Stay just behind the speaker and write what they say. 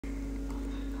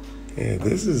Yeah,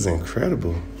 this is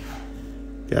incredible.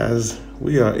 Guys,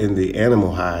 we are in the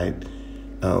animal hide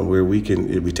where we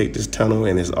take this tunnel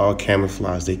and it's all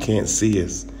camouflage. They can't see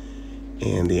us.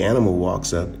 And the animal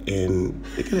walks up and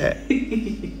look at that.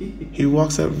 He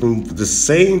walks up from the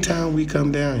same time we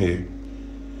come down here.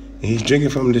 And he's drinking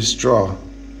from this straw.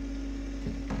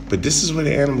 But this is where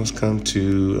the animals come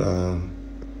to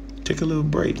take a little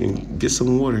break and get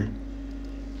some water.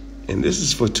 And this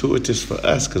is fortuitous for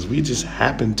us because we just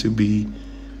happen to be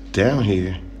down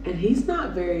here. And he's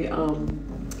not very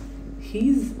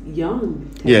he's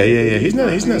young. Yeah. He's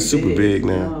not super big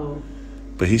now. No.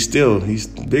 But he's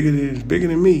bigger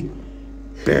than me.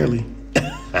 Barely. You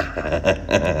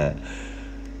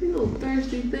little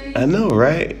thirsty thing. I know,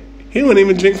 right? He won't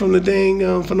even drink from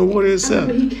the from the water itself.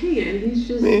 But he can. He's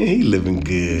just Man, he living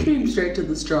good. He came straight to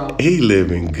the straw. He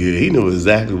living good. He knew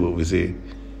exactly what was here.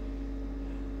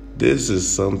 This is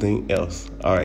something else. All right.